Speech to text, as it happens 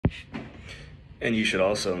And you should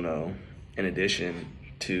also know, in addition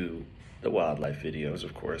to the wildlife videos,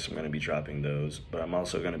 of course, I'm going to be dropping those, but I'm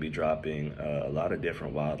also going to be dropping a lot of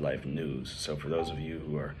different wildlife news. So for those of you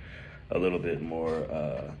who are a little bit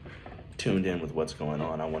more tuned in with what's going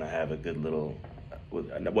on, I want to have a good little with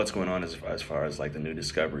what's going on as far as like the new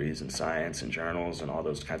discoveries in science and journals and all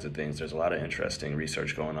those kinds of things. There's a lot of interesting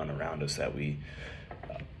research going on around us that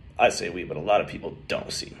I say we, but a lot of people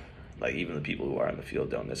don't see. Like even the people who are in the field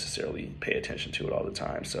don't necessarily pay attention to it all the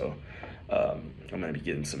time. So I'm going to be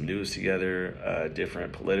getting some news together,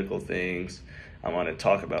 different political things. I want to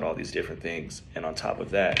talk about all these different things, and on top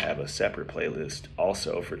of that, have a separate playlist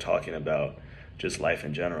also for talking about just life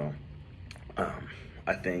in general.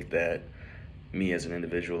 I think that me as an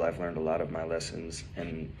individual, I've learned a lot of my lessons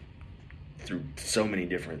and through so many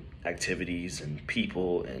different activities and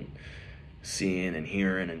people and seeing and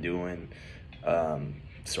hearing and doing.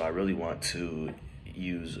 So I really want to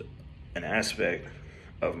use an aspect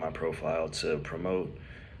of my profile to promote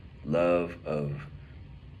love of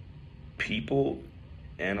people,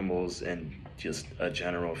 animals, and just a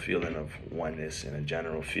general feeling of oneness and a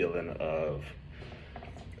general feeling of,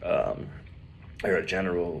 or a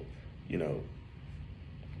general, you know,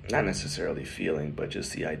 not necessarily feeling, but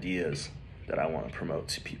just the ideas that I want to promote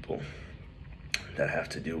to people that have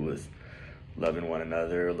to do with loving one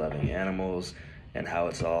another, loving animals, and how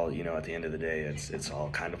it's all, at the end of the day, it's all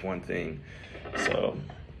kind of one thing. So,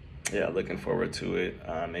 yeah, looking forward to it.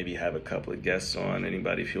 Maybe have a couple of guests on.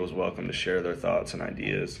 Anybody feels welcome to share their thoughts and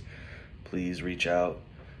ideas, please reach out.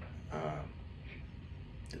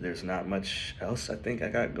 There's not much else I think I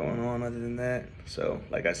got going on other than that. So,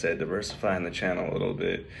 like I said, diversifying the channel a little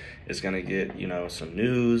bit. It's gonna get, some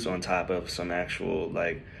news on top of some actual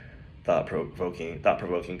like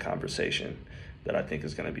thought-provoking conversation that I think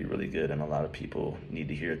is going to be really good, and a lot of people need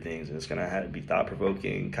to hear things, and it's going to be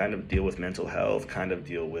thought-provoking, kind of deal with mental health, kind of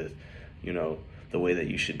deal with, the way that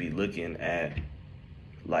you should be looking at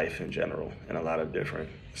life in general in a lot of different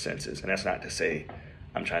senses. And that's not to say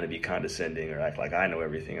I'm trying to be condescending or act like I know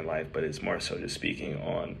everything in life, but it's more so just speaking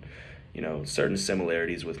on, certain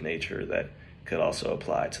similarities with nature that could also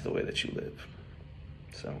apply to the way that you live.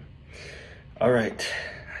 So, all right.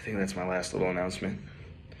 I think that's my last little announcement.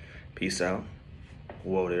 Peace out.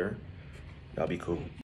 Whoa there. Y'all be cool.